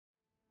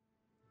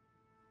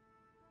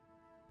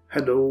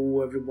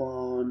Hello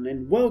everyone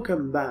and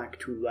welcome back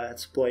to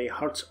Let's Play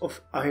Hearts of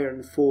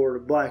Iron 4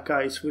 Black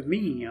Ice with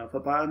me,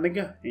 Papa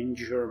Mega in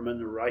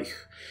German Reich.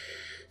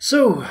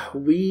 So,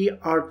 we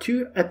are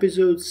 2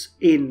 episodes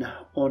in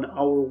on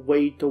our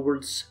way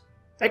towards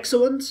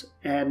excellence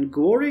and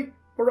glory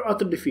or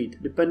utter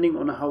defeat, depending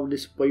on how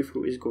this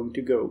playthrough is going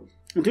to go.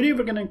 And today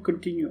we're going to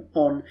continue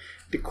on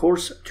the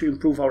course to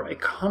improve our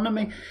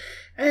economy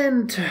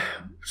and,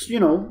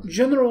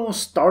 general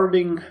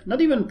starting, not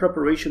even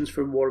preparations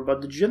for war,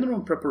 but the general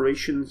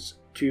preparations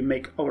to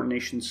make our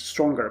nations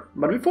stronger.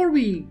 But before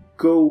we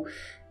go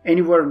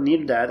anywhere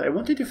near that, I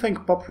wanted to thank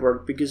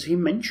Popword because he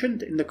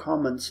mentioned in the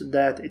comments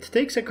that it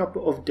takes a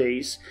couple of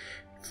days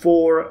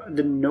for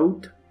the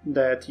note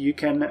that you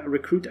can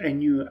recruit a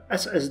new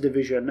SS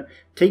division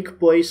take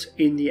place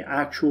in the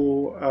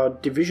actual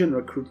division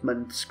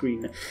recruitment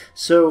screen.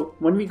 So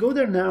when we go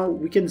there now,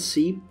 we can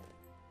see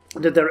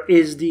that there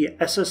is the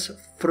SS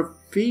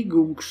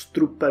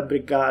Verfügungstruppe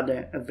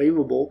Brigade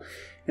available,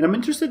 and I'm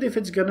interested if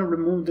it's gonna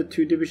remove the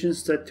 2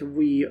 divisions that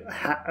we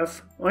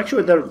have. Well,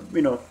 actually,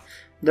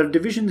 they're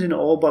divisions in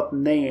all but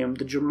name.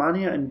 The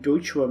Germania and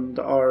Deutschland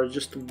are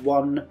just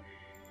one.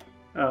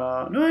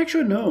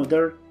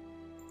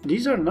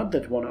 These are not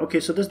that one. Okay,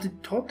 so that's the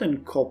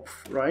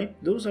Totenkopf, right?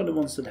 Those are the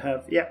ones that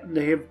have,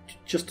 they have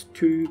just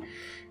two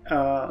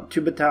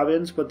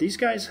battalions, but these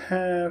guys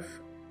have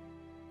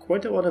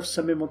quite a lot of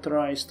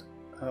semi-motorized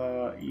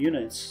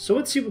units. So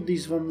let's see what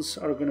these ones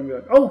are going to be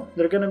like. Oh,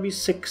 they're going to be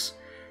 6.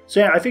 So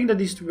yeah, I think that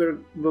these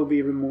 2 will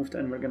be removed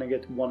and we're going to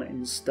get 1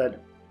 instead.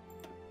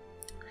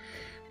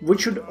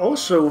 Which should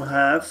also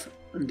have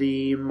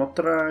the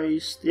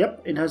motorized,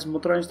 yep, it has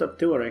motorized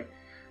artillery.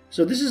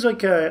 So this is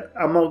like an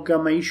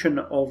amalgamation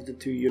of the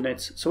 2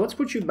 units. So let's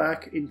put you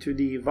back into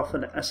the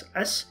Waffen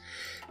SS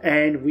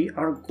and we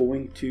are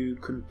going to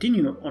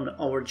continue on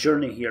our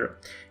journey here.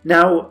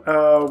 Now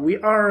we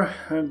are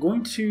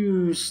going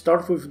to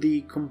start with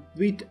the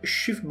complete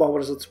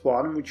Schiffbauersatz,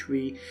 which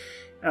we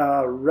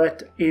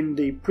read in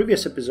the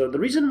previous episode. The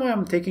reason why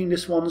I'm taking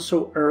this one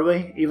so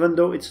early, even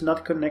though it's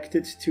not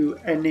connected to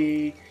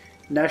any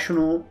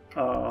national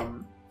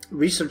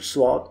research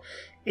slot,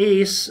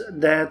 is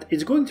that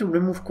it's going to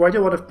remove quite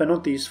a lot of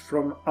penalties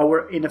from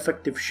our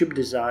ineffective ship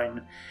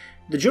design.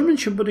 The German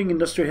shipbuilding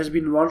industry has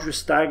been largely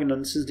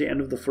stagnant since the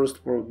end of the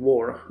First World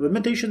War.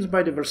 Limitations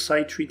by the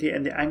Versailles Treaty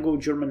and the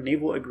Anglo-German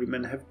Naval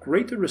Agreement have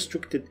greatly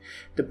restricted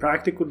the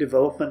practical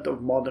development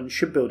of modern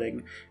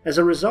shipbuilding. As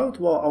a result,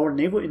 while our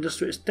naval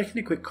industry is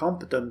technically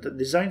competent,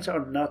 designs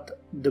are not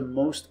the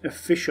most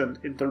efficient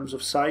in terms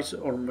of size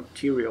or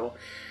material.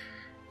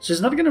 So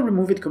it's not going to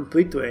remove it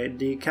completely.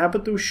 The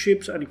capital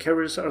ships and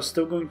carriers are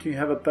still going to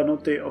have a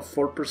penalty of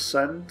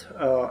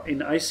 4%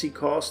 in IC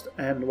cost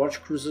and large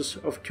cruisers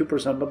of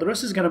 2%, but the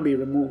rest is going to be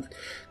removed.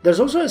 There's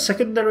also a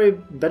secondary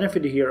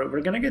benefit here.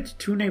 We're going to get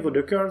 2 naval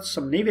dockyards,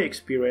 some navy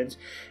experience,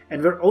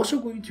 and we're also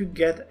going to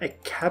get a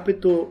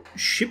capital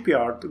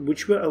shipyard,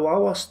 which will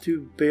allow us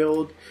to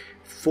build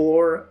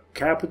 4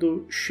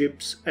 capital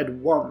ships at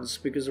once,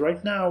 because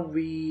right now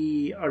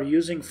we are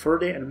using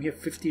 30 and we have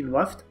 15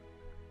 left.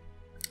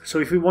 So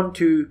if we want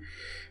to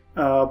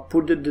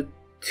put the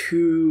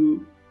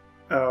 2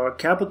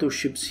 capital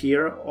ships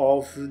here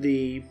of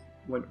the,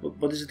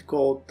 what is it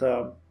called?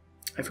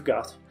 I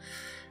forgot.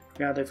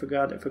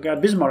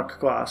 Bismarck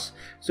class.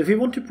 So if we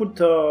want to put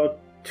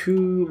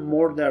 2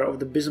 more there of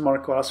the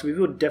Bismarck class, we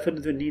would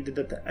definitely need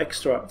that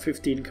extra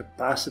 15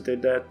 capacity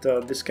that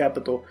this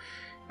capital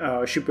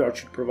shipyard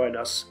should provide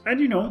us. And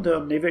the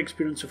naval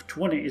experience of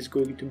 20 is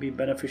going to be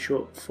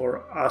beneficial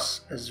for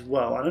us as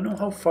well. I don't know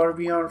how far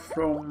we are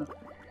from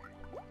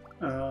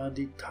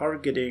the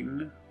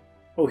targeting.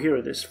 Oh, here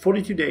it is,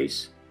 42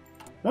 days.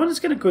 One is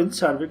going to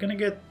coincide. We're going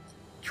to get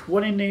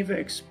 20 naval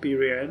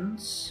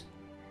experience.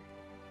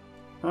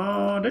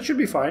 That should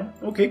be fine.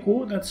 Okay,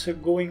 cool. That's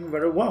going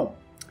very well.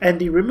 And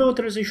the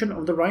remilitarization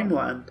of the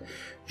Rhineland.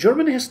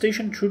 Germany has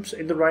stationed troops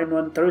in the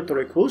Rhineland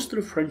territory close to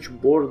the French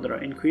border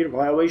in clear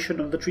violation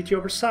of the Treaty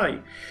of Versailles.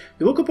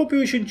 The local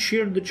population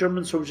cheered the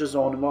German soldiers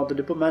on, while the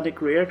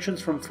diplomatic reactions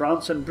from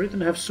France and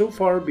Britain have so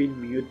far been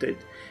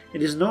muted.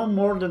 It is no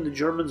more than the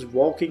Germans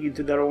walking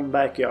into their own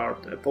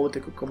backyard, a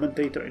political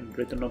commentator in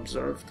Britain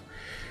observed.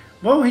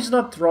 Well, he's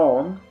not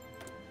wrong,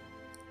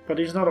 but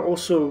he's not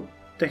also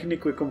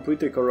technically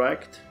completely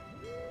correct.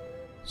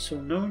 So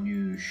no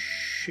new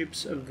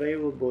ships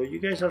available. You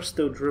guys are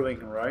still drilling,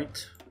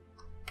 right?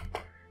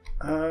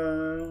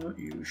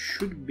 You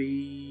should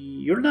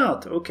be... You're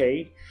not,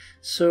 okay.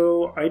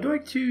 So I'd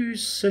like to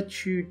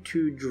set you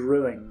to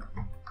drilling.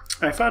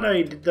 I thought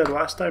I did that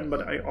last time,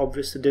 but I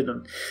obviously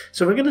didn't.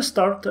 So we're gonna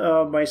start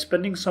by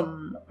spending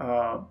some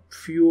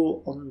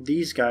fuel on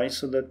these guys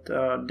so that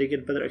they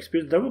get better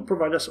experience. That will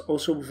provide us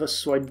also with a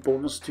slight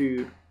bonus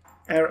to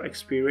air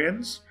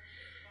experience.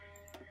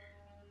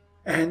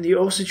 And the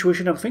oil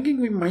situation, I'm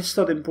thinking we might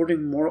start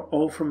importing more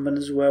oil from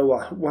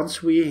Venezuela.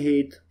 Once we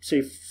hit,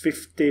 say,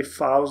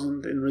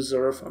 50,000 in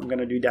reserve, I'm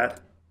gonna do that.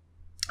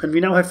 And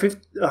we now have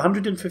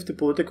 150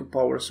 political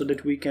power so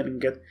that we can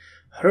get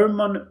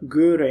Hermann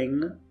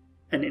Göring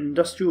an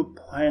industrial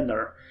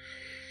planner.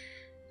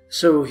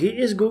 So he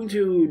is going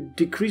to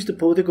decrease the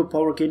political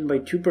power gain by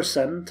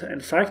 2%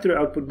 and factory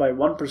output by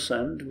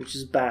 1%, which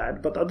is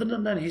bad, but other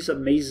than that he's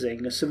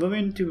amazing. A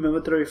civilian to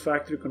military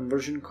factory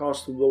conversion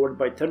cost lowered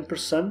by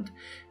 10%,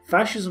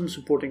 fascism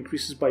support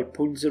increases by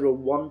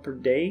 0.01 per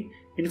day,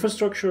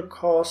 infrastructure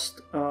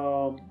cost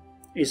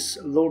is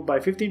lowered by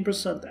 15%,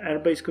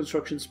 airbase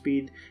construction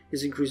speed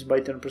is increased by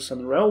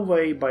 10%,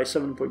 railway by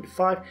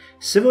 7.5%,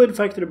 civilian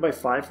factory by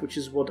 5%, which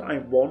is what I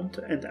want,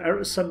 and air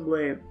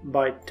assembly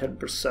by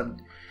 10%.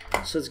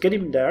 So let's get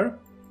him there.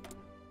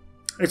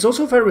 It's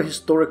also very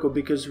historical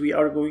because we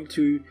are going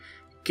to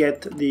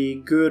get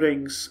the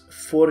Göring's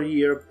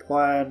 4-year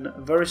plan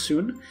very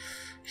soon.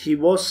 He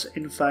was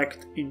in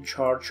fact in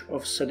charge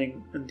of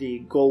setting the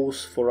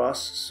goals for us,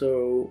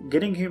 so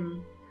getting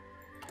him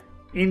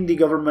in the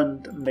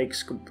government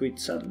makes complete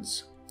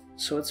sense.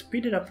 So let's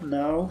speed it up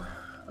now.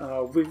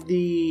 With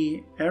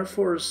the Air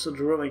Force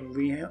drilling,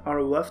 we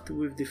are left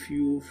with the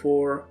fuel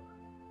for...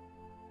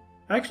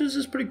 Actually, this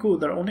is pretty cool.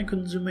 They're only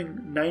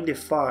consuming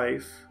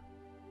 95.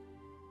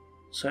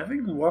 So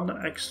having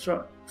one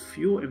extra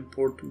fuel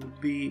import would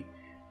be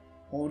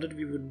all that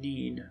we would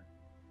need.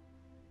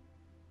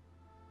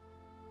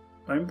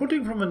 Now,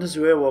 importing from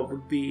Venezuela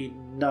would be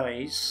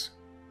nice.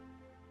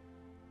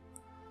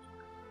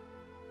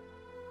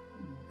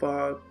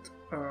 But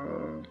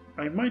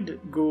I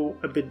might go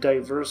a bit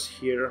diverse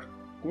here.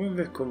 Going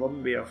with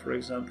Colombia, for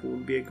example,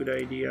 would be a good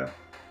idea.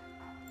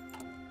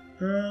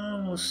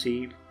 We'll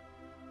see.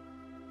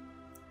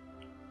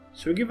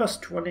 So give us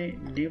 20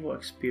 naval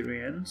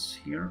experience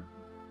here.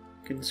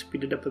 Can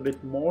speed it up a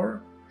bit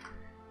more.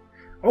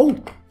 Oh,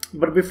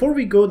 but before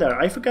we go there,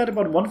 I forgot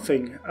about one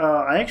thing.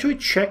 I actually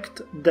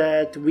checked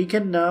that we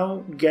can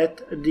now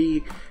get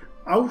the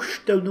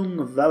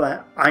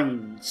Aufstellungswelle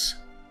 1.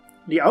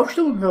 The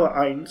Aufstellungswelle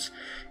 1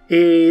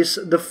 is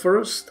the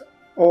first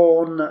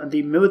on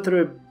the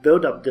military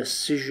build-up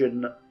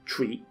decision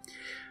tree.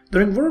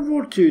 During World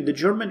War II, the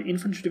German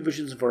infantry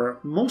divisions were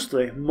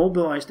mostly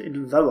mobilized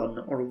in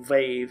Wellen, or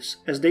waves,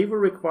 as they were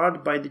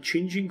required by the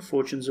changing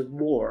fortunes of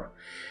war.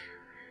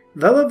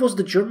 Welle was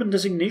the German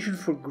designation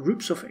for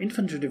groups of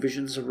infantry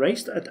divisions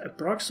raised at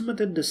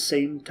approximately the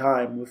same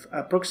time, with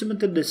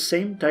approximately the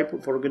same type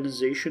of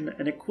organization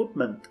and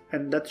equipment,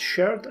 and that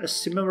shared a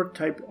similar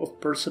type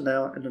of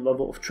personnel and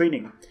level of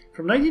training.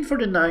 From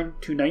 1949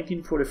 to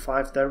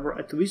 1945, there were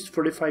at least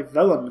 45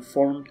 Wellen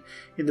formed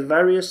in the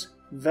various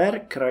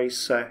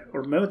Wehrkreise,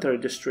 or military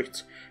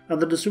districts,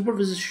 under the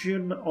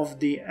supervision of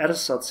the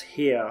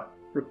Ersatzheer,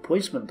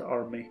 replacement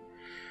army.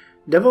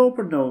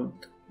 Developer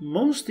note: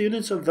 most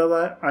units of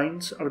Welle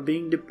 1 are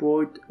being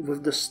deployed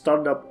with the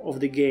startup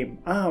of the game.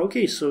 Ah,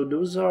 okay, so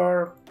those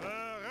are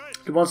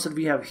the ones that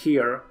we have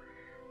here.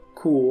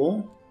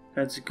 Cool,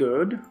 that's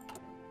good.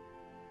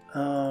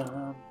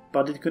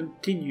 But it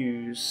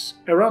continues.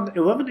 Around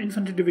 11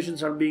 infantry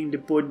divisions are being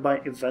deployed by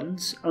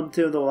events.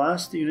 Until the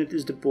last unit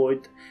is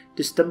deployed,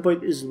 this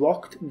template is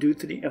locked due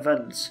to the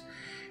events.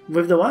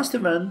 With the last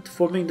event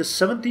forming the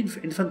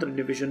 17th Infantry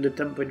Division, the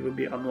template will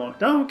be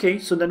unlocked. Ah, okay,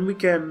 so then we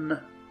can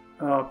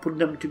put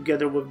them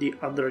together with the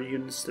other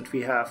units that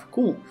we have.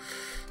 Cool.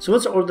 So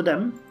let's order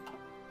them.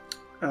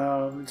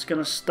 It's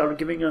gonna start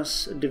giving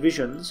us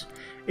divisions.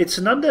 It's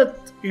not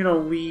that, you know,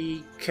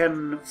 we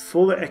can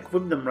fully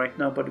equip them right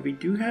now, but we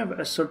do have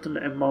a certain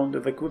amount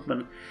of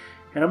equipment.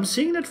 And I'm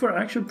seeing that we're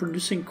actually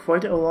producing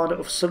quite a lot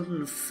of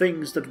certain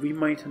things that we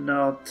might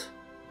not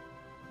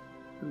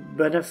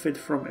benefit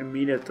from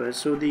immediately.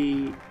 So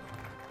the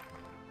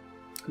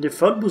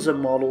Feldbuser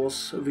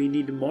models, we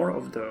need more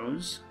of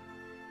those.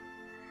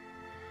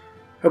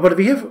 But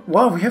we have,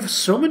 wow, we have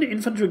so many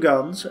infantry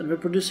guns and we're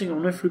producing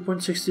only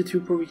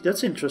 3.62 per week.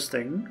 That's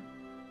interesting.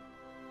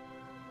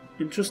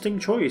 Interesting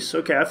choice.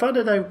 Okay, I thought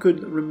that I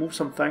could remove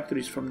some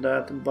factories from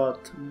that,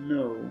 but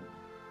no.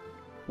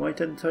 White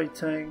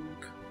anti-tank.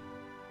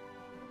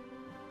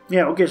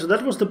 Yeah, okay, so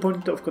that was the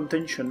point of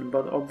contention,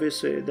 but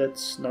obviously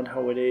that's not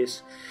how it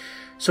is.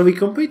 So we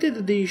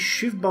completed the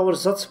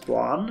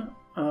Schiffbauersatzplan,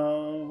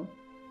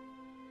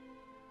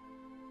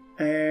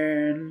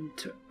 and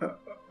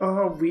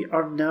we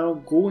are now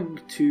going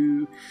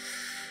to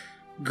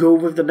go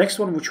with the next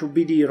one, which will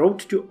be the Road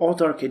to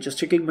Autarky. Just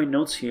checking my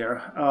notes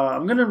here.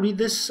 I'm gonna read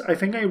this. I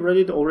think I read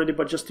it already,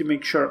 but just to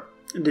make sure.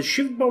 The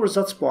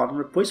Schiffbauersatzplan,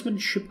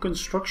 replacement ship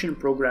construction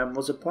program,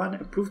 was a plan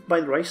approved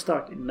by the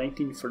Reichstag in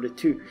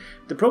 1932.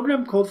 The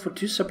program called for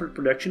two separate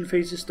production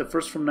phases, the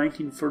first from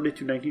 1930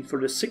 to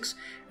 1946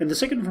 and the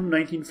second from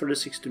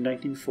 1936 to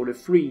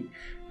 1943.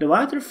 The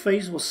latter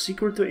phase was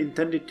secretly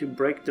intended to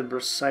break the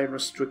Versailles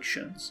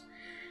restrictions.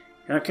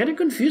 And I'm kind of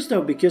confused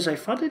now, because I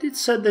thought that it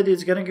said that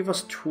it's gonna give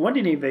us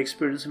 20 Navy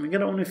experience and we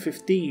got only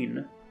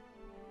 15.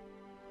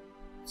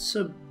 It's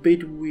a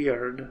bit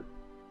weird.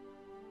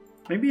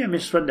 Maybe I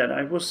misread that.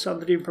 I was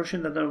under the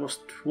impression that was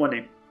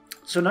 20.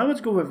 So now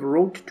let's go with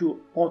Road to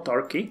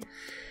Autarky.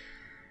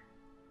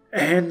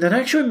 And that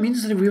actually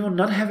means that we will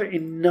not have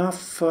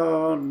enough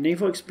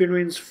naval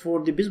experience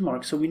for the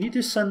Bismarck. So we need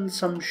to send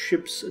some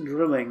ships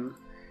drilling.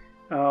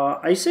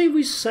 I say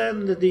we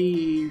send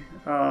the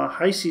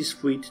High Seas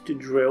fleet to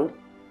drill.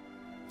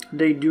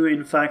 They do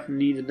in fact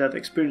need that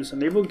experience,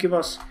 and they will give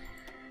us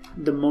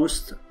the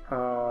most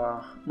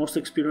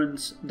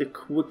experience the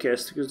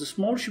quickest, because the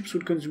small ships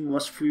would consume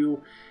less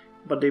fuel,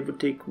 but they would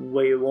take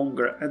way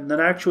longer. And that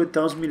actually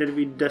tells me that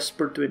we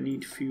desperately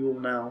need fuel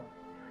now.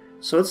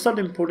 So let's start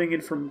importing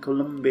it from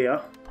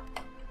Colombia,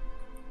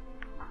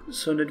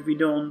 so that we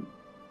don't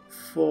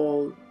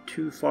fall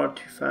too far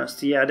too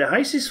fast. Yeah, the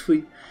High Seas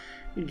fleet,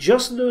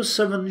 just those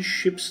 7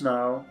 ships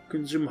now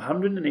consume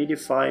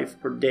 185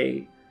 per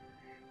day,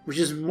 which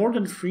is more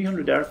than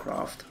 300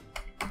 aircraft.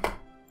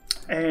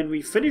 And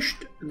we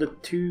finished the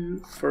 2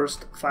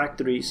 first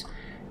factories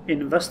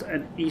in West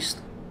and East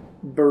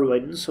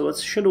Berlin, so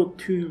let's schedule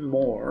 2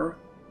 more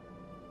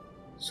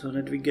so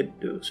that we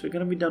get those. We're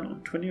gonna be done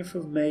on 20th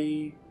of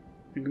May,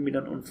 we're gonna be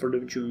done on 3rd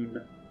of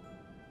June.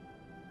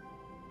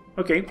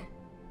 Okay,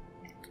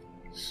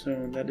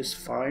 so that is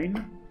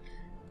fine.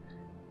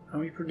 Are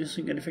we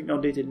producing anything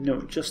outdated?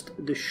 No, just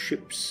the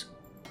ships.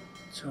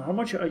 So how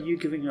much are you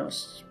giving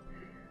us?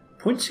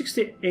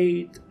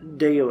 0.68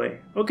 daily.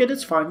 Okay,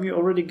 that's fine. We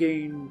already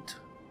gained...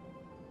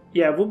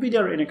 Yeah, we'll be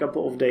there in a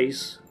couple of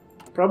days.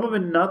 Probably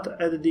not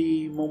at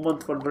the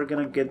moment when we're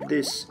gonna get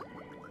this.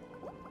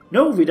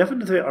 No, we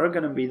definitely are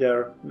gonna be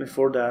there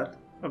before that.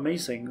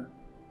 Amazing.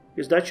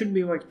 Because that should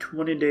be like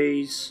 20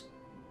 days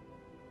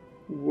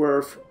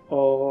worth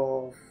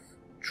of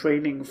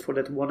training for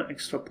that 1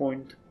 extra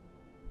point.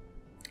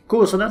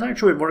 Cool, so that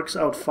actually works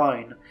out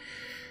fine.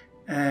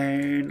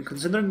 And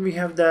considering we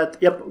have that,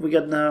 yep, we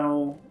got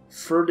now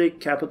 30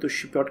 capital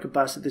shipyard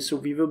capacity, so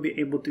we will be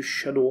able to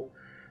schedule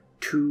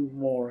 2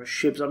 more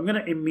ships. I'm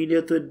gonna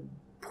immediately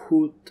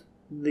put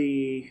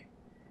the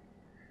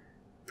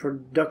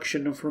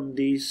production from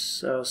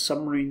these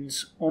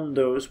submarines on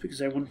those,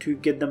 because I want to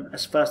get them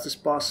as fast as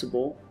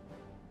possible.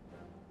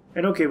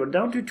 And okay, we're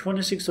down to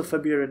 26th of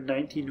February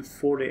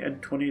 1940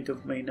 and 28th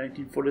of May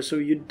 1940, so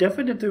you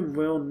definitely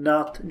will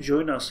not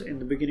join us in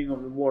the beginning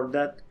of the war.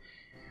 That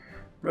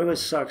really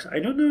sucks. I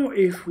don't know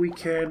if we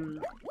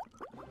can...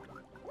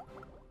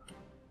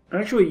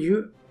 Actually,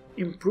 you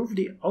improve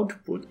the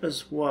output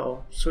as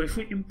well, so if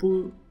we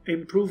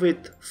improve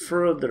it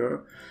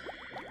further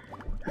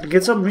and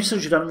get some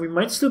research done, we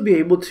might still be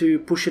able to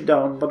push it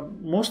down, but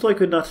most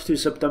likely not to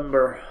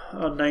September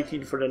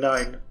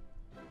 1949.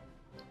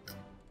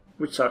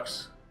 Which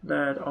sucks.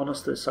 That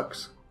honestly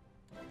sucks.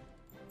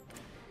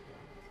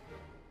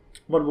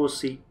 But we'll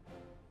see.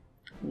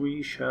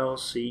 We shall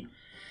see.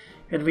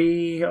 And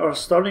we are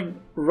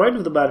starting, right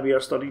off the bat, we are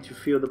starting to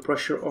feel the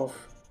pressure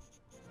of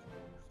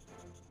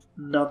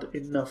not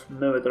enough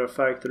military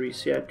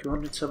factories. Yeah,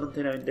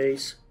 279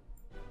 days.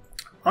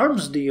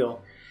 Arms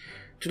deal.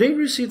 Today we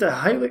received a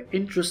highly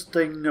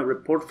interesting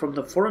report from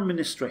the Foreign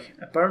Ministry.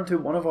 Apparently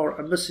one of our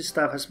embassy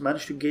staff has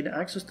managed to gain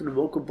access to the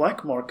local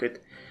black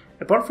market.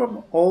 Apart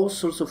from all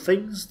sorts of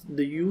things,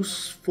 the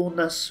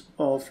usefulness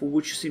of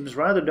which seems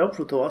rather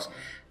doubtful to us,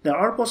 there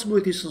are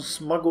possibilities to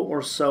smuggle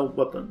or sell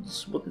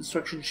weapons. What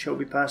instructions shall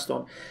be passed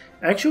on?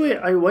 Actually,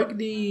 I like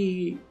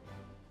the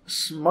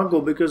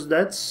smuggle, because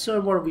that's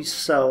where we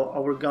sell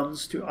our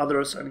guns to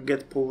others and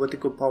get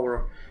political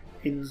power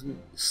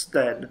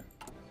instead.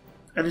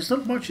 And it's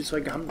not much, it's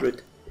like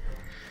 100.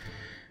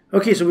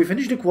 Okay, so we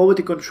finished the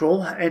quality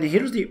control, and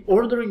here's the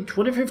ordering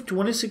 25th,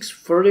 26th,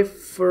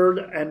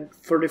 33rd, and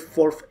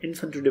 34th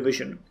Infantry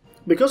Division.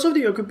 Because of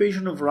the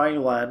occupation of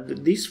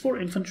Rhineland, these 4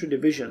 infantry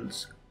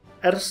divisions,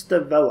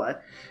 Erste Welle,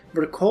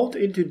 were called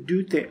into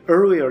duty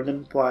earlier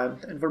than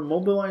planned and were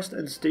mobilized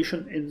and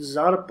stationed in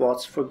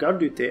Saarplatz for guard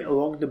duty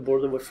along the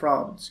border with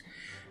France.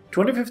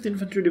 25th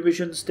Infantry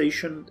Division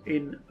stationed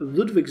in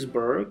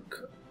Ludwigsburg,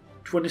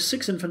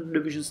 26th Infantry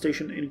Division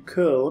stationed in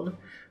Köln,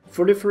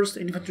 41st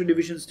Infantry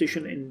Division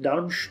stationed in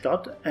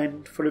Darmstadt,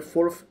 and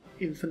 44th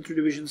Infantry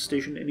Division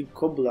stationed in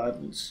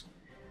Koblenz.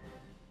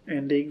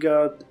 And they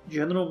got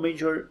General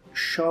Major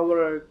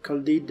Schauer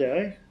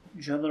Kaldide,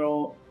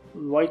 General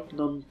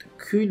Lieutenant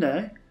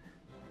Kühne,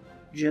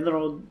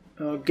 General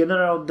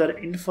der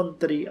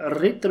Infanterie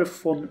Ritter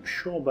von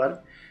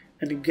Schober,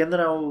 and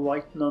General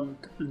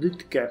Lieutenant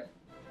Lütke.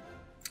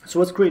 So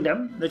let's create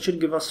them. That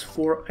should give us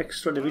 4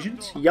 extra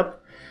divisions. Yep.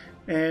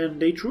 And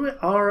they truly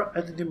are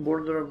at the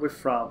border with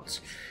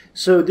France.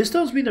 So this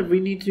tells me that we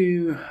need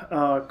to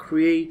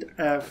create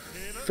a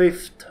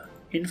 5th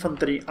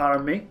infantry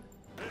army.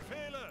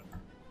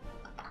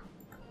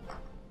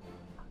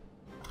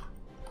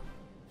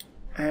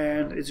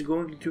 And it's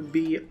going to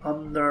be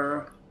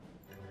under...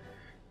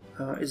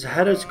 it's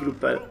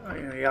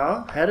Heeresgruppe,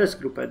 ja,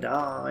 Heeresgruppe,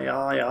 da,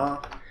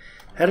 ja.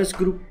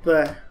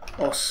 Heeresgruppe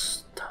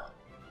Ost.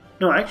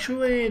 No,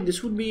 actually,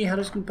 this would be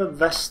Heeresgruppe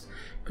West,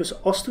 because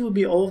Ost will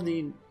be all of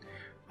the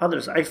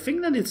others. I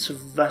think that it's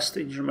West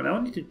in German.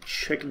 I need to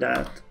check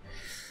that.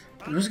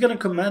 And who's gonna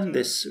command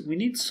this? We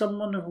need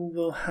someone who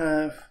will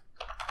have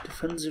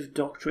defensive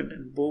doctrine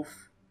in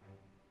both.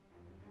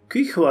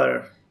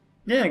 Kichler.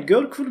 Yeah,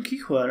 Georg von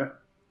Kichler.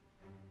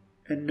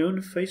 A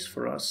known face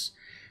for us.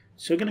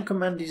 So you're gonna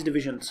command these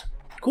divisions.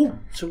 Cool.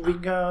 So we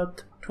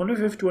got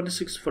 25th,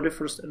 26th,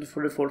 41st, and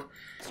 44th.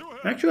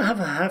 I actually have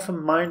half a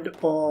mind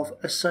of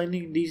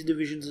assigning these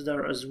divisions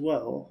there as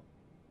well,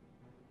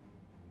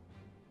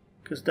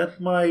 because that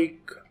might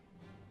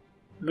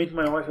make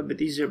my life a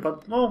bit easier,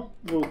 but well,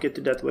 we'll get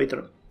to that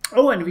later.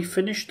 Oh, and we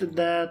finished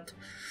that,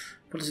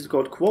 what is it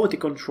called? Quality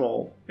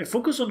control. A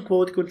focus on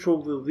quality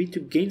control will lead to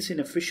gains in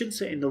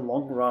efficiency in the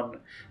long run.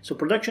 So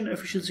production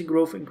efficiency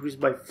growth increased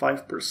by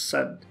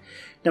 5%.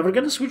 Now we're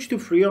going to switch to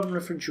Freon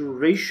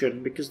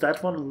refrigeration because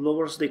that one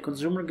lowers the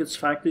consumer goods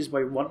factories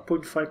by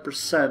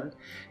 1.5%.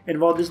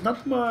 And while this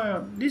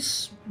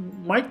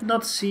might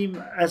not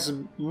seem as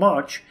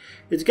much,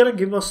 it's going to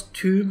give us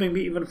 2,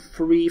 maybe even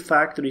 3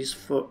 factories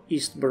for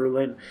East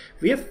Berlin.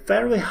 We have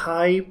fairly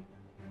high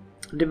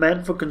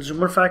demand for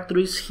consumer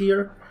factories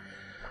here.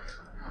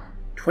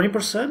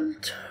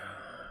 20%?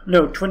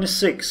 No,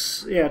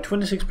 26. Yeah,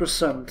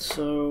 26%.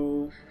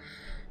 So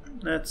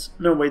that's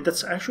no wait.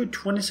 That's actually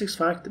 26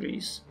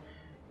 factories,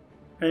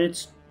 and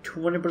it's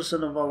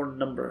 20% of our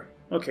number.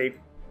 Okay,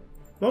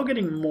 well,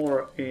 getting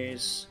more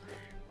is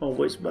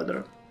always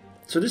better.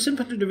 So this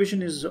infantry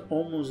division is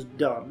almost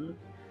done.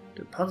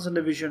 The Panzer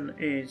division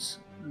is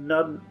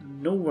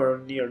nowhere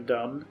near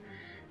done,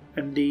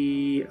 and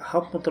the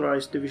half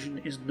motorized division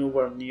is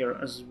nowhere near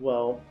as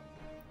well.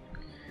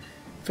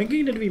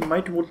 Thinking that we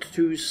might want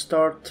to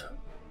start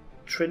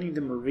training the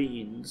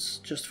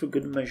Marines, just for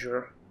good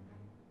measure.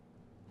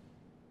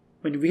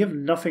 I mean, we have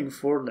nothing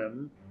for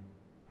them,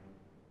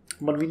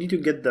 but we need to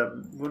get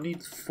them. We'll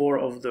need 4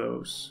 of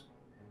those.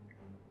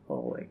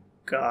 Oh my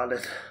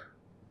god.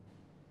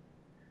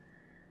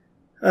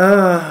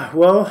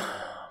 Well,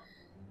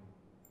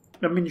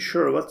 I mean,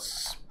 sure,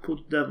 let's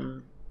put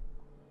them...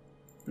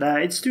 Nah,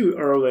 it's too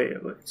early.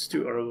 It's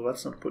too early.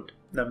 Let's not put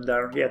them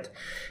there yet.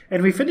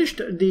 And we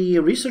finished the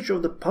research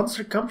of the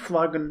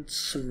Panzerkampfwagen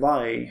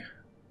 2.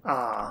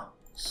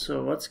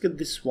 So let's get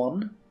this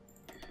one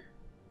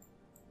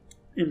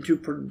into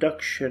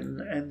production,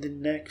 and the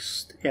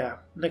next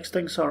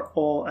things are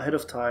all ahead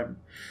of time.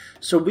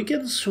 So we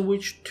can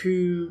switch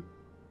to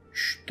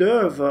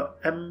Sturve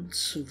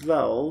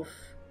M12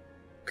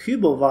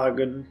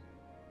 Kübelwagen.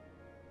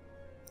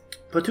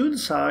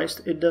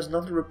 Platoon-sized, it does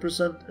not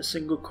represent a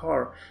single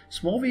car.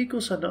 Small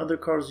vehicles and other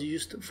cars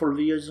used for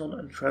liaison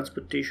and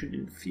transportation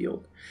in the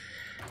field.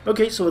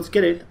 Okay, so let's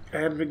get it.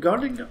 And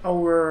regarding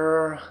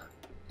our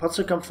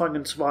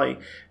Panzerkampfwagen 2,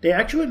 they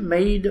actually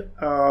made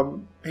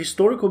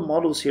historical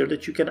models here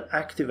that you can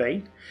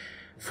activate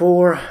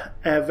for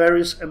a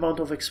various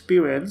amount of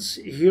experience.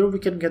 Here we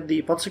can get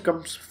the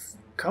Panzerkampfwagen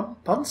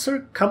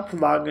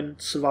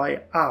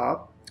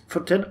 2A for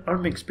 10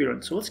 army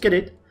experience. So let's get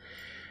it.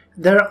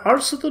 There are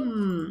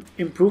certain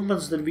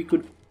improvements that we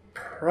could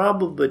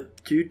probably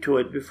do to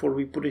it before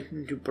we put it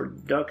into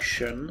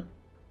production.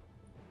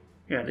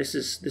 Yeah, this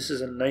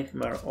is a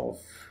nightmare of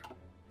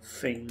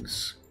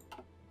things.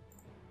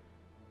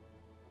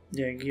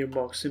 Yeah,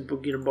 gearbox, simple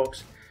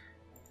gearbox.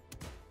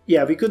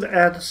 Yeah, we could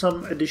add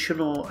some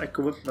additional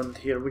equipment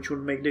here, which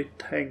would make the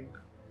tank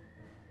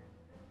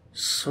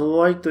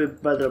slightly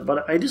better,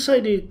 but I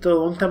decided a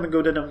long time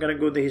ago that I'm gonna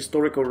go the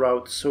historical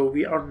route, so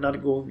we are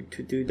not going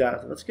to do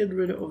that. Let's get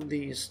rid of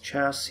these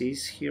chassis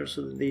here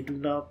so that they do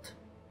not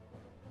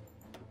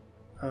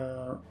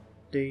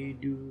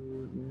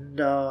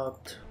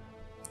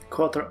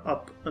clutter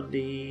up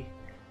the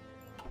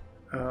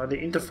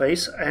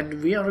interface,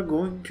 and we are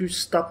going to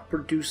stop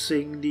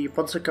producing the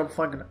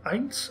Panzerkampfwagen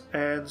 1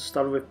 and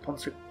start with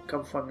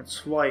Panzerkampfwagen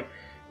 2,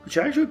 which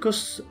actually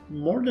costs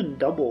more than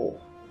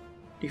double.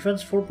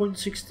 Defense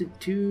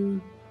 4.62,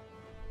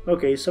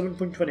 okay,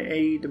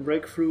 7.28, the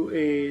breakthrough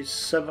is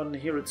 7,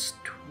 here it's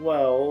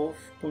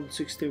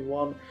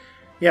 12.61.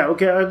 Yeah,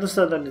 okay, I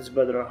understand that it's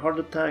better. Hard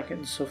attack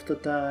and soft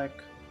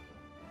attack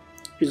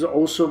is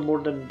also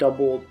more than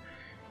doubled.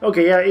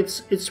 Okay, yeah,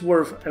 it's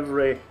worth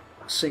every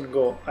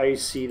single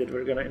IC that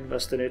we're gonna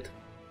invest in it.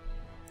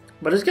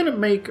 But it's gonna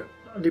make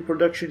the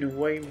production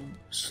way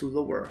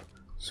slower,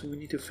 so we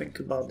need to think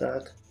about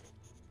that.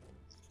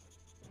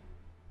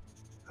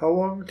 How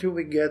long till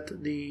we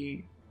get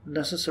the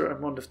necessary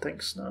amount of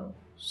tanks now?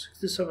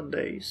 67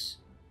 days.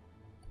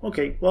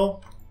 Okay,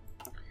 well,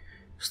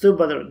 still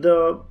better.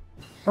 The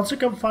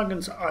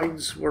Panzerkampfwagen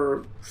 1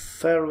 were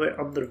fairly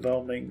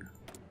underwhelming.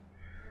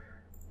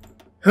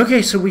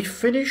 Okay, so we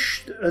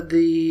finished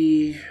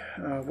the,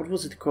 what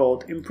was it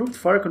called? Improved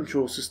fire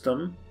control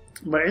system.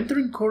 By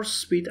entering course,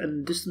 speed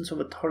and distance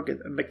of a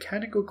target, a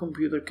mechanical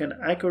computer can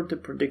accurately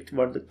predict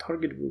where the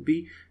target will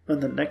be when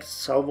the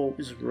next salvo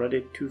is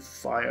ready to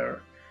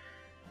fire.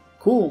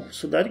 Cool,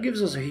 so that gives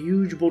us a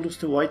huge bonus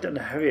to light and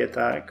heavy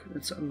attack.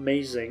 It's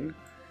amazing.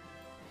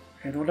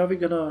 And what are we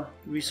gonna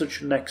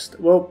research next?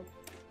 Well,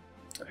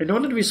 I know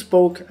that we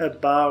spoke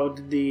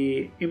about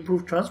the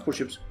improved transport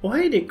ships. Oh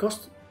hey, they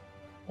cost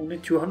only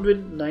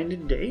 290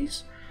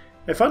 days?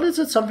 I thought it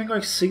said something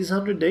like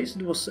 600 days.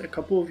 It was a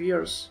couple of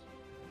years.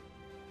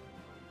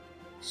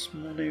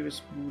 Small navy,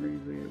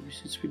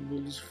 visit speed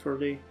bonus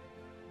 30.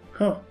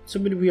 Huh, it's a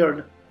bit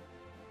weird.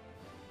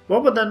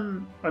 Well, but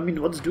then, I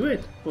mean, let's do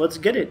it. Let's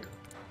get it.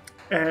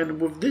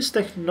 And with this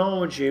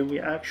technology, we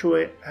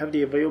actually have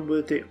the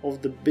availability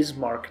of the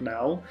Bismarck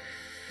now.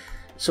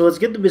 So let's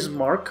get the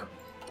Bismarck.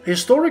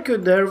 Historically,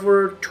 there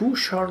were 2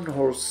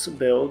 Scharnhorsts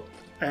built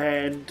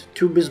and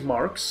 2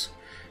 Bismarcks.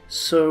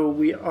 So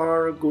we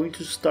are going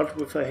to start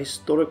with a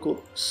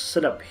historical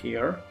setup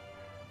here.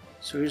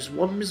 So here's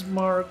one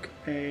Bismarck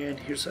and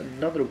here's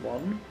another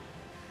one.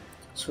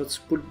 So let's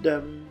put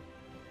them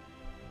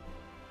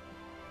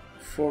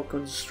for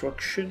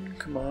construction.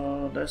 Come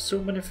on, there's so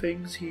many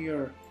things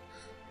here.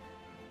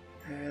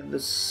 And the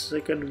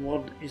second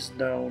one is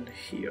down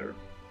here.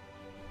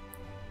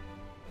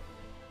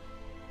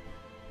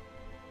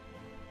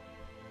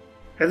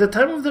 At the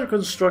time of their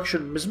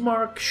construction,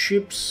 Bismarck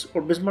ships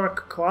or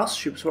Bismarck class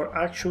ships were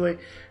actually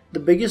the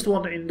biggest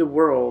one in the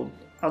world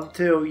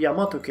until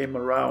Yamato came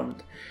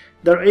around.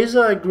 There is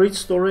a great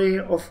story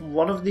of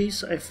one of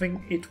these. I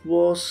think it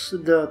was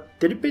the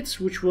Tirpitz,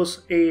 which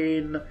was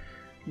in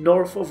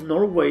north of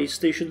Norway,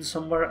 stationed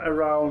somewhere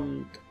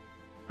around,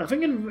 I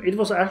think it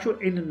was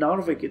actually in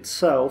Narvik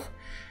itself.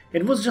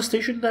 It was just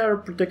stationed there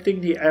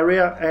protecting the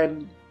area,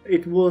 and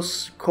it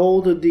was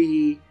called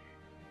the,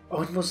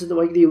 oh, it was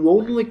like the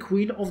Lonely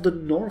Queen of the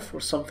North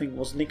or something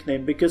was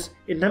nicknamed, because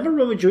it never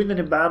really joined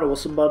any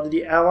battles, but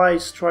the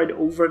Allies tried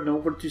over and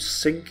over to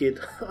sink it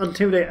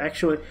until they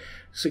actually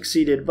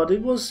succeeded. But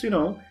it was, you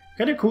know,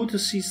 kind of cool to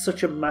see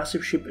such a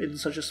massive ship in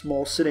such a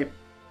small city.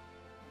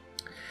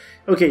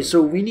 Okay,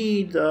 so we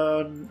need,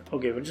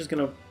 okay, we're just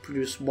gonna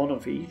produce one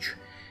of each,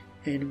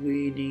 and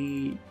we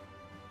need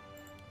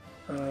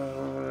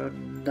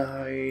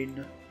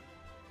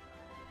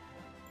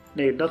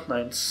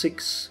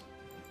 6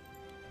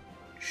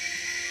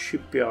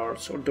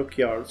 shipyards or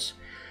dockyards.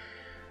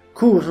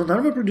 Cool, so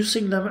now we're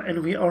producing them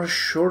and we are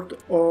short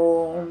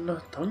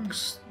on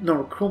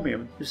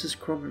chromium. This is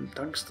chromium,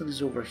 tungsten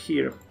is over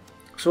here.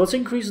 So let's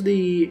increase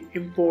the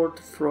import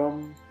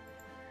from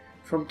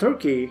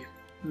Turkey,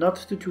 not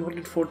to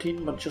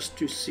 214 but just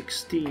to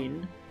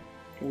 16,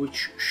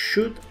 which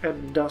should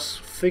and does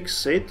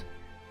fix it.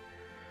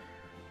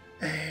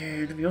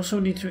 And we also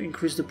need to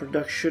increase the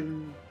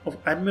production of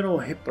Admiral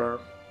Hipper.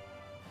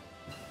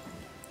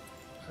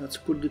 Let's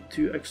put the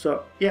 2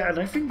 extra. Yeah, and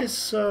I think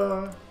this,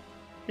 yeah,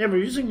 we're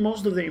using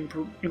most of the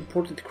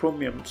imported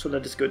chromium, so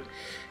that is good.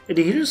 And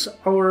here's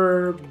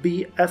our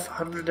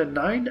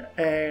BF-109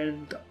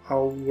 and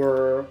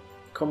our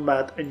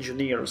combat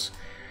engineers.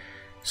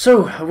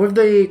 So, with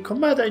the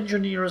combat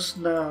engineers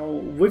now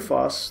with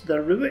us,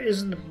 there really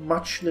isn't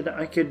much that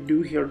I can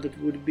do here that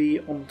would be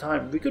on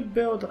time. We could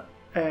build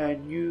a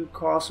new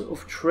class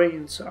of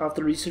trains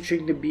after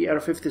researching the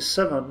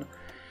BR-57.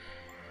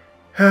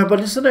 But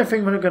instead I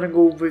think we're gonna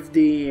go with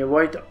the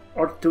light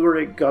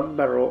artillery gun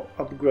barrel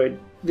upgrade.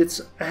 It's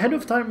ahead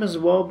of time as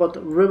well,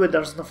 but really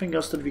there's nothing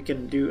else that we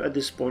can do at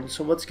this point,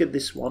 so let's get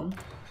this one.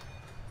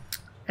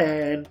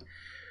 And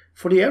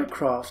for the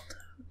aircraft,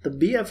 the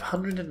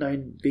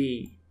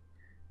BF-109B,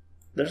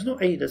 there's no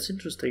A, that's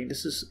interesting.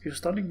 This is, you're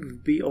starting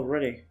with B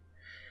already.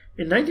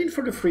 In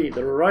 1943,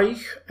 the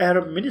Reich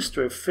Air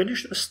Ministry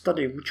finished a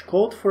study which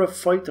called for a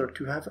fighter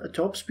to have a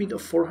top speed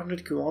of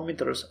 400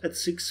 kilometers at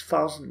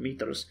 6,000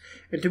 meters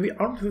and to be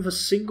armed with a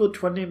single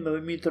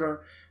 20mm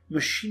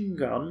machine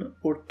gun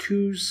or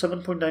 2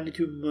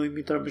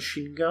 7.92mm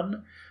machine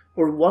gun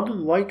or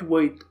one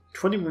lightweight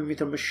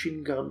 20mm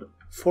machine gun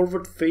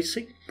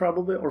forward-facing,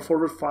 probably, or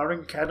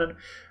forward-firing cannon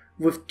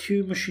with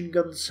 2 machine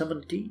gun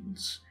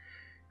 17s.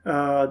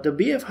 The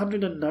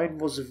BF-109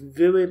 was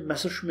Willy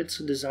Messerschmitt's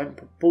design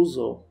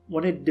proposal.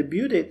 When it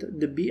debuted,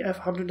 the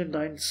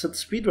BF-109 set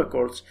speed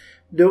records,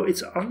 though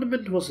its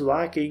armament was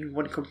lacking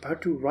when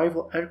compared to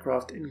rival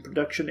aircraft in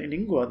production in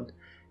England.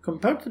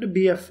 Compared to the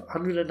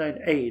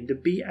BF-109A, the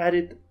B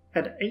added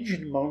an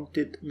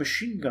engine-mounted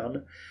machine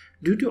gun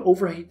due to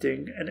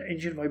overheating and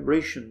engine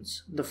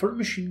vibrations. The third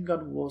machine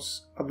gun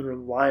was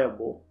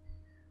unreliable.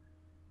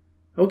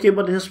 Okay,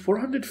 but it has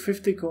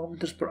 450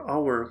 kilometers per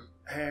hour.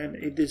 And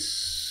it is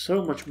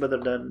so much better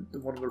than the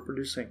one we're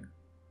producing.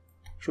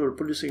 So we're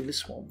producing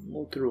this one,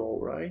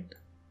 multi-roll, right?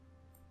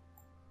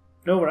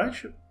 No, we're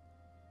actually...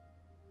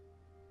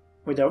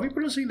 Wait, are we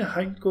producing the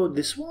Heinko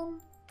this one?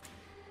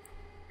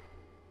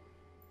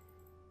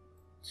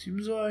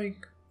 Seems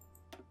like...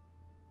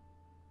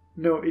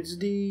 No, it's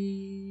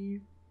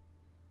the...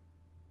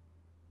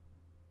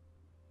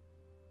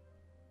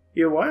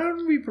 Yeah, why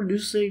aren't we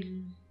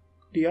producing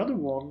the other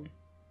one?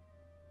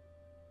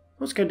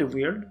 That's kind of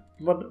weird,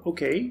 but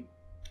okay.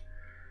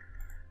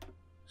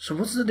 So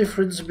what's the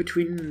difference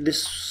between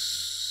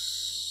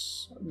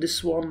this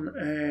one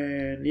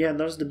and... yeah,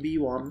 there's the B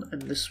one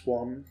and this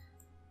one.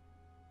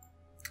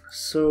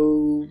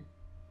 So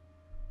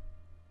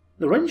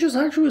the range is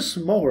actually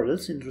smaller,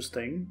 that's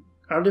interesting.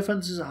 Air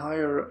defense is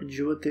higher,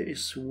 agility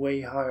is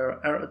way higher,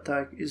 air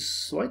attack is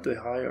slightly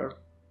higher.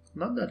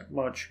 Not that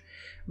much.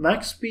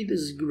 Max speed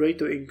is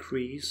greatly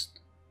increased.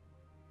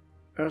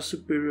 Air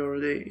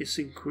superiority is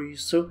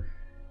increased. So,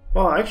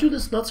 well, actually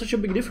that's not such a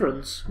big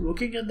difference.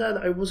 Looking at that,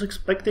 I was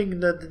expecting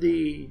that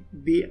the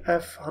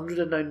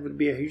BF-109 would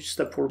be a huge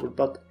step forward,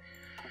 but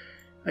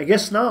I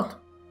guess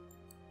not.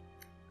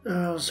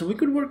 So we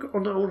could work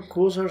on our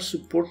Quasar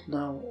support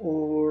now,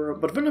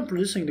 but we're not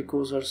producing the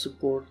Quasar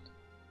support.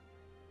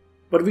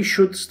 But we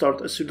should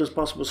start as soon as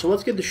possible. So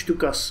let's get the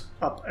Stukas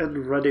up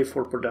and ready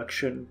for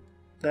production.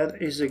 That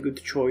is a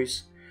good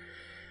choice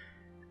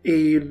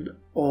in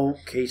all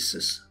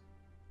cases.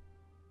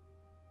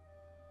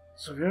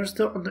 So we are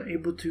still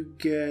unable to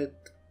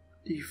get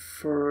the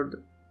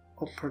third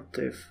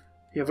operative.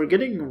 Yeah, we're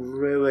getting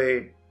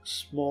really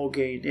small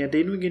gain. Yeah,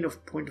 daily gain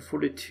of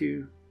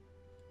 0.42.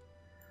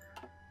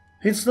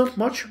 It's not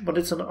much, but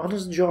it's an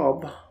honest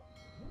job.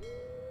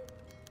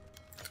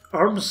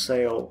 Arms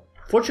sale.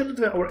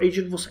 Fortunately, our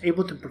agent was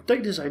able to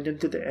protect his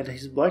identity and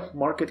his black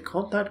market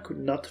contact could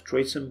not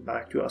trace him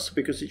back to us,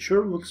 because it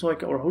sure looks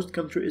like our host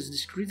country is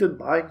discreetly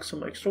buying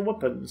some extra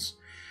weapons.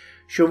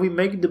 Shall we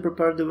make the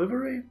prepared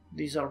delivery?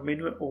 These are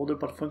mainly older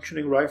but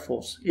functioning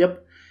rifles.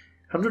 Yep,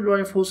 100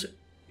 rifles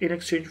in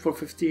exchange for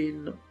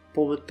 15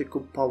 political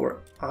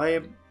power. I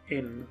am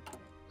in.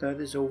 That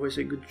is always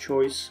a good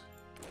choice.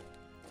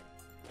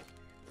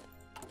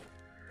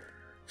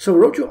 So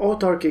road to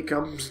autarky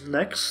comes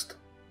next.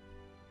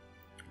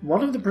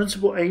 One of the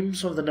principal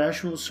aims of the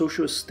National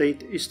Socialist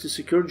State is to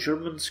secure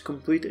Germans'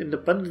 complete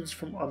independence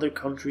from other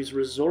countries'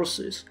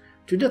 resources.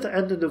 To that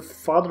end, the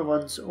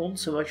fatherland's own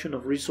selection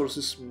of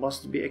resources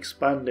must be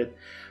expanded.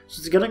 So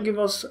it's gonna give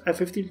us a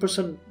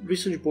 15%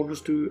 research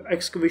bonus to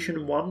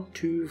excavation 1,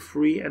 2,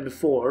 3 and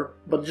 4,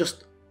 but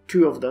just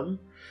 2 of them.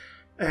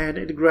 And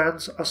it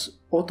grants us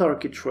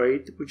autarky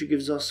trait, which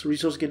gives us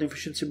resource gain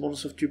efficiency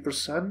bonus of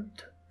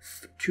 2%.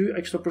 2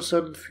 extra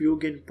 % fuel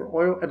gain per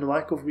oil, and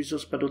lack of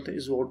resource penalty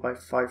is lowered by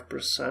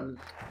 5%.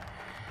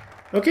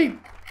 Okay,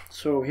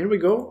 so here we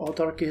go.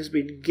 Autarky has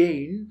been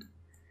gained.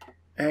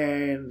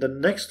 And the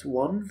next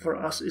one for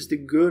us is the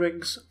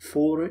Göring's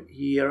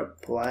 4-year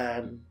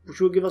plan, which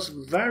will give us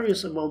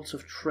various amounts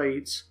of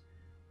traits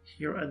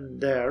here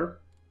and there.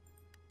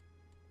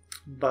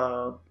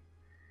 But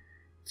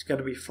it's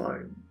gonna be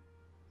fine.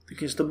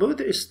 Okay,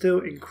 stability is still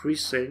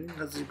increasing.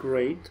 That's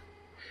great.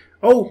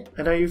 Oh,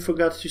 and I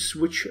forgot to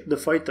switch the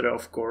fighter,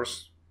 of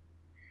course.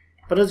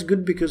 But that's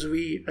good because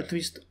we at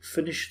least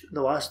finished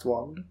the last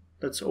one.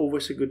 That's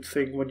always a good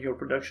thing when your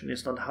production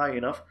is not high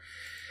enough.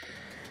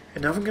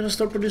 And now we're gonna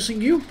start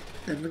producing you.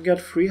 And we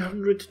got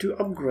 300 to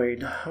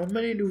upgrade. How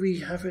many do we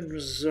have in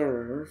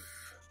reserve?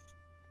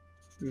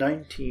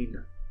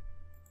 19.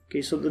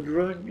 Okay, so the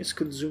drilling is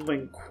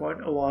consuming quite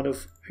a lot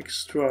of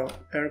extra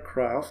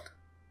aircraft.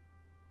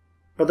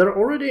 But they're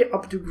already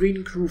up to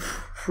Green Crew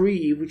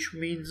 3, which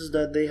means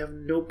that they have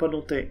no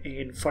penalty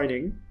in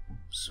fighting.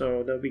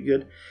 So that'll be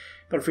good.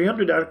 But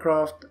 300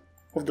 aircraft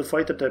of the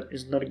fighter type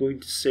is not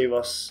going to save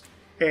us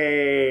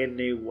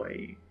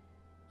anyway.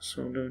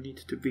 So no need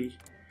to be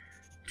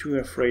too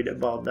afraid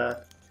about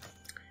that.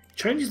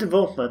 Chinese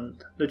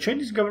development. The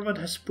Chinese government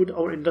has put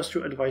our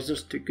industrial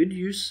advisors to good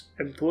use,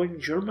 employing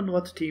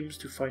German-led teams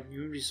to find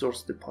new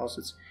resource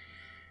deposits.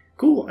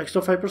 Cool,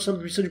 extra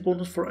 5% research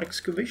bonus for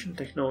excavation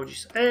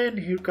technologies. And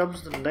here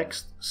comes the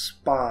next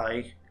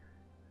spy.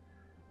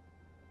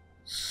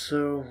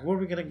 So, what are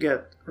we gonna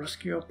get?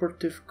 Rescue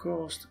operative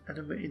cost,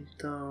 enemy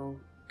intel,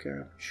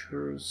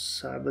 capture,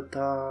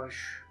 sabotage,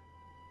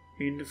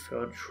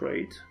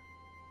 infiltrate.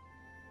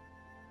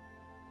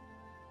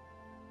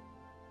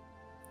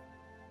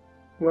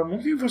 We're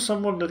looking for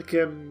someone that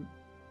can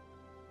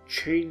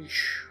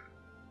change.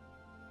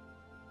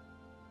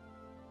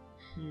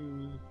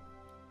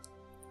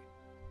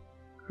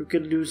 Who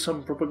can do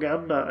some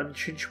propaganda and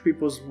change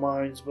people's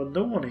minds, but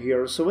no one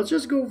here. So let's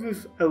just go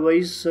with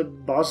Elisa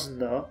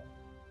Bazna,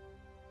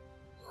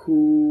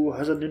 who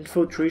has an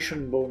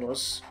infiltration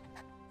bonus.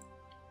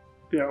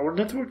 Yeah, our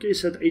network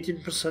is at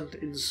 18%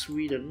 in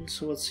Sweden,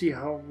 so let's see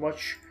how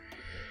much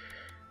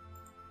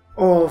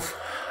of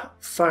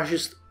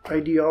fascist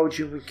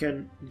ideology we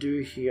can do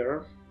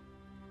here.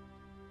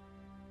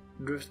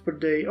 Drift per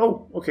day.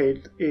 Oh,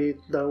 okay, it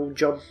now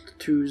jumped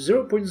to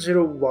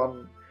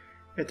 0.01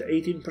 at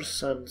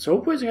 18%. So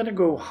hopefully it's gonna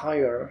go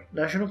higher.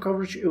 National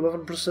coverage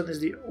 11% is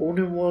the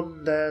only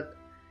one that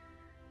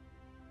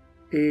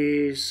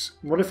is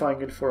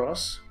modifying it for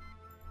us.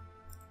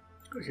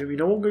 Okay, we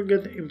no longer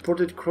get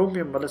imported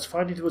chromium, but that's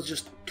fine. It was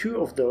just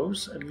 2 of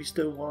those, and we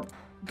still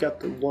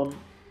got 1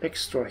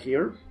 extra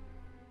here.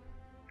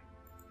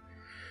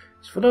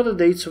 So what are the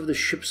dates of the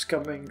ships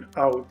coming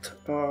out?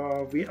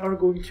 We are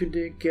going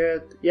to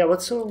get... Yeah,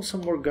 let's sell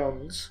some more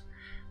guns.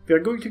 We are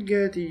going to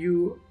get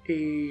you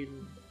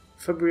in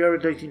February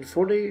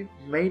 1940,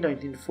 May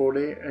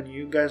 1940, and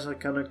you guys are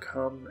gonna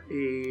come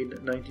in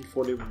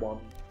 1941.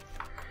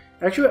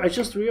 Actually, I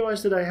just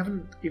realized that I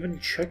haven't even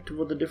checked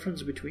what the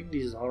difference between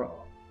these are.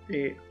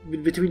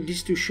 Between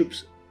these 2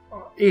 ships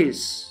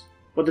is.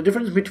 What the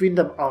difference between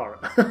them are.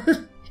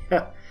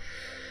 Yeah.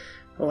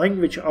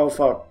 Language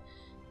alpha.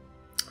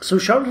 So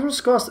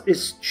Charles cost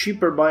is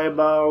cheaper by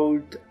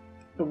about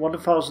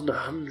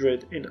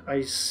 1,100 in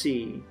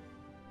IC.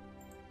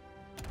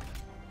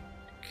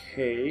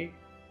 Okay.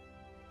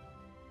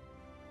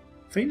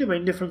 I think the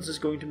main difference is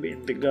going to be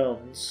in the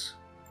guns.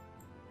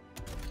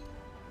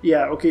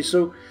 Yeah, okay,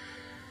 so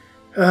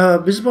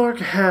Bismarck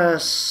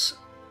has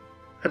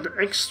an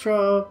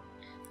extra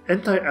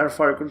anti-air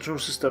fire control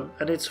system,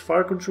 and its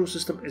fire control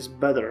system is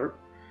better,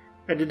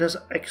 and it has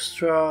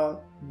extra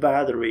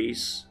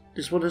batteries.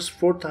 This one has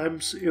 4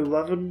 times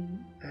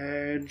 11,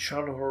 and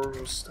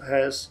Scharnhorst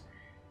has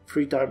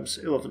 3 times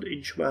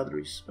 11-inch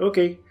batteries.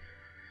 Okay,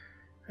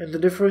 and the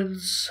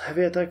difference: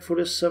 heavy attack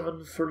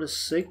 47,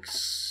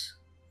 36,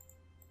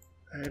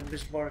 and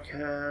Bismarck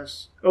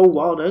has. Oh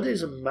wow, that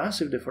is a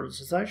massive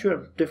difference. It's actually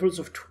a difference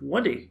of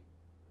 20.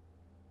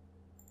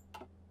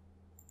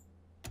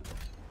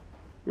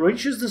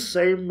 Range is the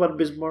same, but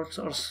Bismarcks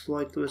are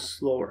slightly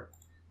slower.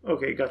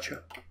 Okay,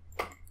 gotcha.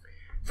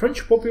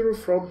 French Popular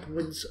Front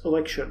wins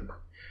election.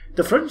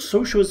 The French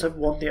Socialists have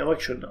won the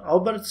election.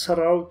 Albert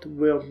Sarraut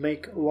will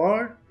make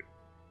large...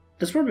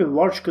 That's probably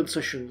large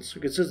concessions.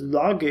 It says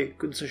large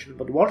concession,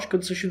 but large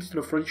concessions to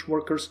the French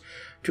workers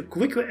to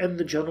quickly end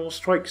the general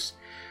strikes.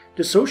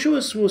 The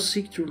Socialists will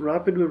seek to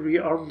rapidly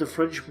rearm the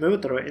French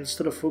military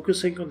instead of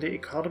focusing on the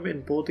economy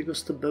and political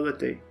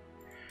stability.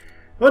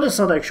 Well, that's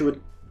not actually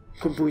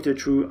completely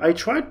true. I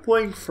tried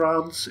playing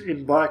France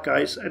in Black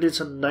Ice and it's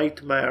a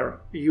nightmare.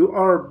 You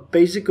are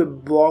basically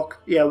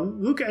blocked. Yeah,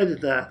 look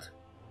at that.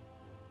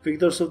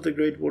 Victors of the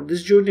Great War.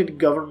 This joint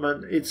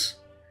government, it's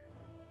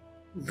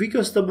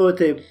vehicle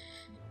stability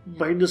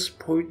minus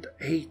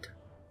 0.8.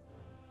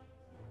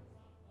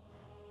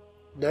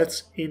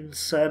 That's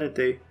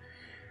insanity.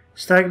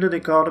 Stagnant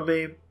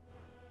economy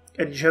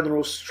and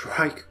general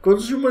strike.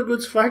 Consumer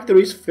goods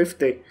factories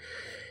 50.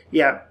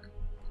 Yeah.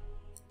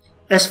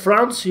 As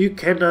France, you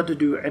cannot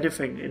do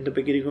anything in the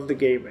beginning of the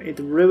game. It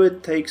really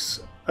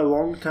takes a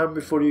long time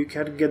before you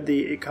can get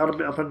the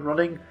economy up and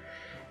running.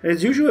 And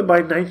it's usually by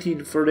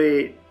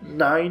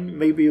 1939,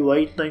 maybe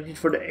late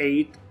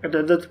 1938, and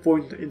at that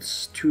point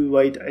it's too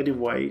late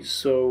anyway.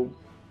 So,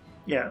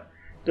 yeah,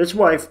 that's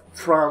why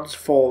France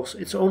falls.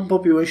 Its own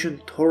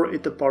population tore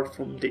it apart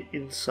from the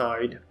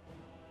inside.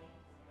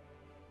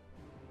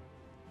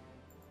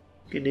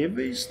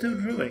 Geneva is still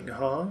drilling,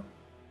 huh?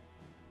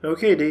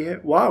 Okay,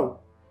 wow.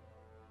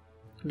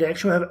 They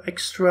actually have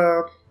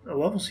extra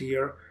levels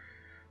here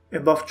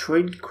above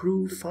train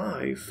crew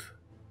 5.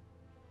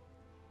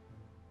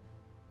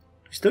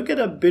 We still get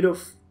a bit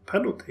of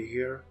penalty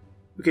here.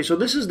 Okay, so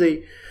this is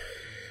the...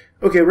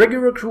 Okay,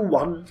 regular crew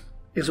 1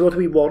 is what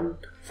we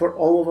want for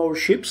all of our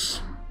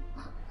ships,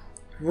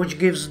 which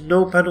gives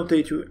no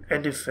penalty to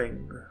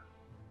anything.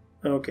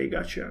 Okay,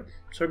 gotcha.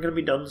 So we're gonna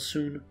be done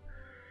soon.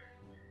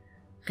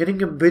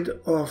 Getting a bit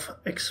of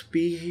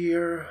XP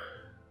here.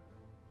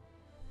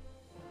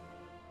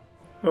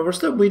 Well, we're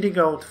still bleeding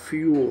out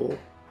fuel,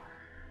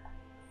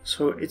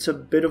 so it's a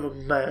bit of a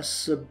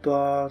mess,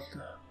 but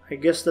I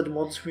guess that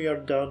once we are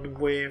done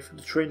with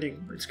the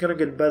training, it's gonna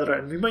get better,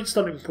 and we might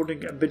start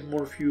importing a bit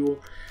more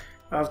fuel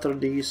after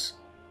these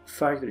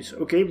factories.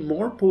 Okay,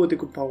 more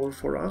political power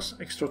for us,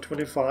 extra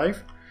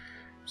 25,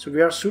 so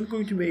we are soon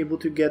going to be able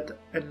to get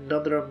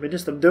another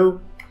minister, though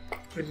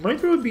it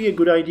might really be a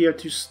good idea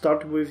to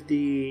start with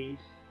the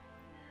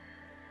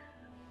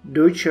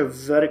Deutsche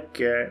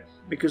Werke,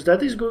 because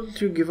that is going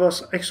to give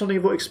us extra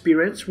naval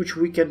experience, which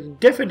we can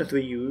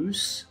definitely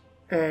use,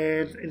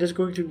 and it is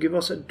going to give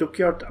us a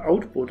dockyard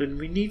output, and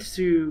we need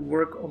to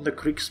work on the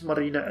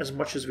Kriegsmarine as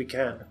much as we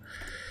can.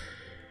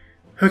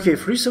 Okay,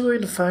 3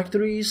 civilian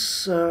factories,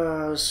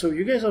 so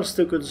you guys are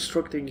still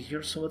constructing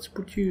here, so let's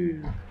put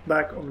you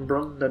back on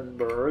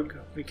Brandenburg.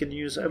 We can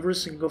use every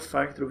single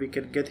factory we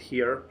can get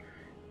here.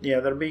 Yeah,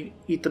 they're being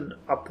eaten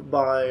up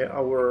by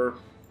our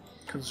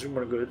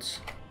consumer goods.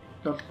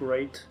 Not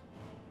great.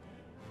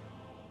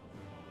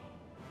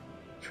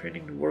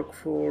 Training the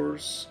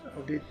workforce,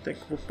 audit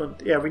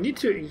equipment. Yeah, we need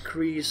to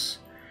increase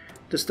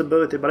the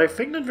stability, but I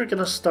think that we're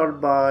gonna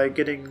start by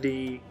getting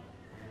the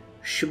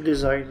ship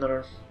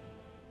designer,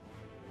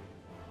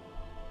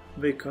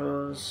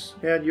 because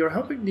yeah, you're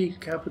helping the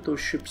capital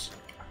ships.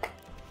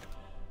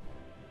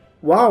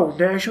 Wow,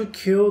 they actually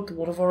killed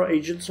one of our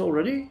agents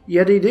already?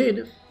 Yeah, they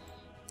did.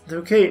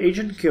 Okay,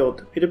 agent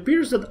killed. It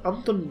appears that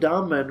Anton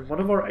Dahmen, one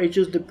of our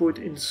agents deployed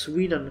in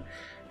Sweden,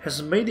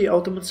 has made the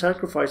ultimate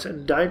sacrifice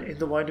and died in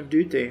the line of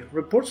duty.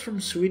 Reports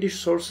from Swedish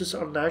sources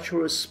are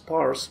naturally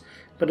sparse,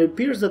 but it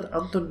appears that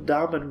Anton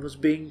Dahmen was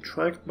being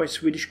tracked by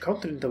Swedish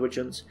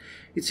counterintelligence.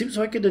 It seems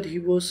likely that he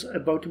was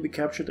about to be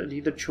captured and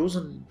either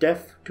chosen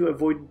death to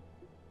avoid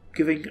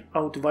giving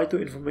out vital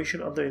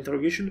information under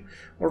interrogation,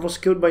 or was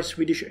killed by a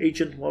Swedish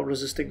agent while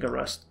resisting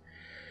arrest.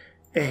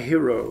 A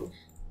hero.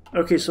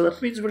 Okay, so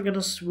that means we're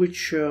gonna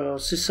switch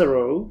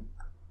Cicero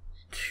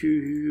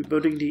to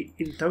building the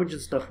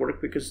intelligence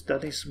network, because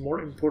that is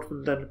more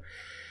important than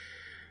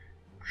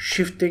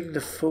shifting the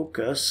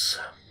focus.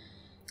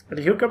 And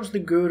here comes the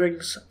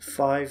Göring's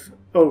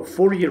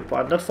 4-year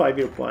plan, not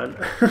 5-year plan.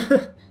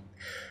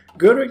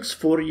 Göring's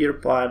 4-year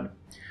plan.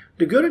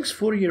 The Göring's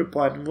 4-year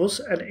plan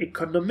was an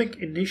economic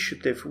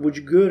initiative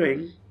which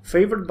Göring,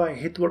 favored by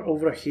Hitler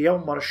over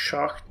Hjalmar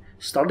Schacht,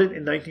 started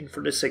in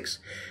 1946.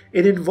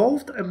 It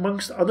involved,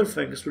 amongst other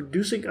things,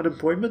 reducing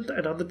unemployment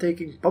and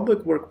undertaking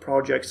public work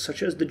projects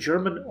such as the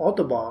German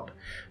Autobahn.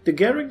 The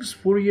Göring's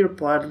 4-year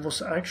plan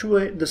was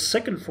actually the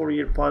second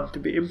 4-year plan to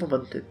be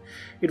implemented.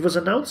 It was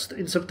announced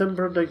in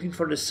September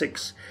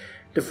 1946.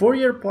 The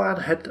 4-year plan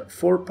had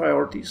 4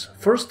 priorities.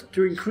 First,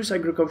 to increase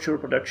agricultural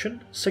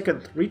production.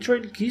 Second,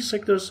 retrain key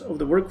sectors of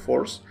the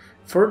workforce.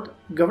 Third,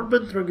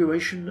 government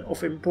regulation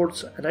of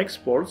imports and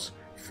exports.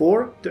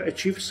 4. To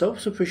achieve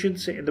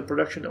self-sufficiency in the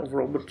production of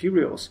raw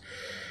materials.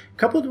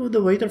 Coupled with the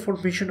later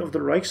formation of the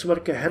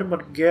Reichswerke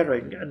Hermann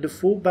Göring and the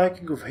full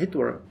backing of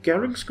Hitler,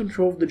 Göring's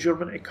control of the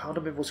German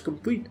economy was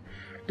complete.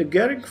 The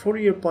Göring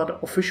 4-year plan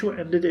officially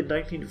ended in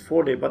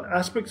 1940, but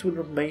aspects would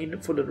remain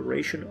for the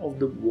duration of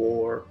the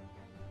war.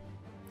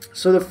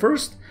 So the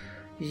first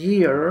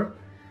year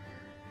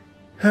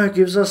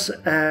gives us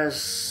a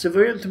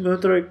civilian to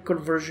military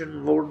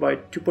conversion lowered by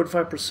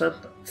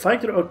 2.5%.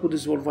 Factory output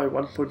is lowered by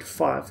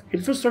 1.5%.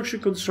 Infrastructure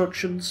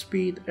construction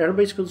speed,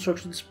 airbase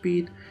construction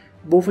speed,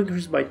 both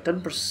increased by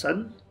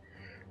 10%.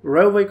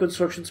 Railway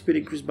construction speed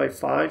increased by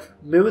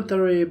 5%.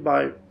 Military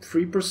by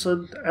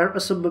 3%. Air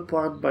assembly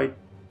plant by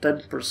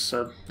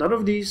 10%. None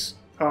of these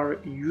are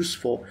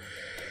useful.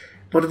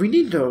 But we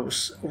need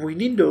those. We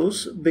need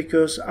those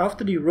because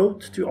after the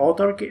road to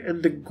autarky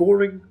and the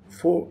Göring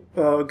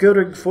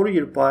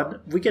 4-year plan,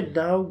 we can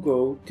now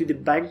go to the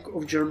Bank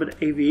of German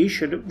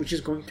Aviation, which is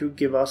going to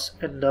give us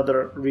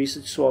another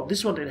research slot.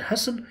 This one in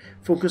Hessen,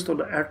 focused on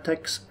the air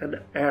techs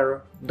and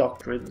air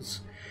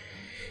doctrines.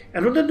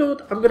 And on that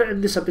note, I'm going to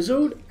end this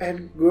episode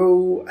and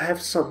go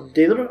have some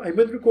dinner. I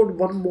might record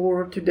one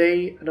more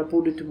today and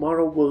upload it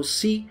tomorrow. We'll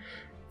see.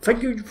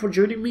 Thank you for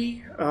joining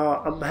me.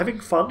 I'm having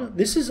fun.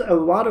 This is a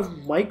lot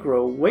of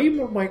micro, way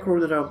more micro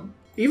than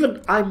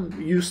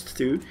I'm used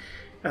to.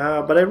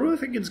 But I really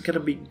think it's gonna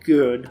be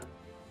good.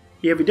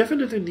 Yeah, we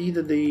definitely need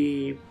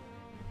the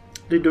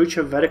Deutsche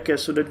Werke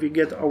so that we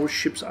get our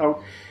ships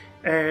out.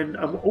 And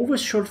I'm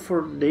always short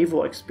for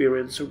naval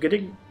experience, so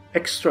getting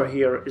extra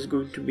here is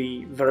going to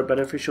be very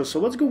beneficial. So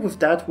let's go with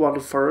that one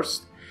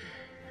first,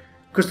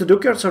 because the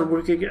dockyards are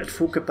working at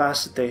full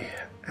capacity,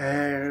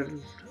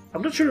 and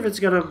I'm not sure if it's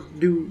gonna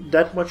do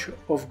that much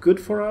of good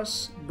for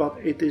us, but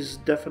it is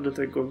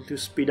definitely going to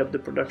speed up the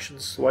production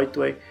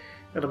slightly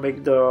and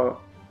make the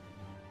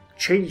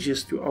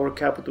changes to our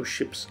capital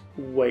ships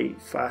way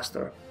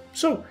faster.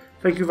 So,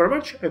 thank you very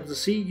much, and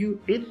see you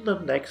in the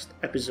next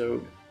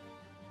episode.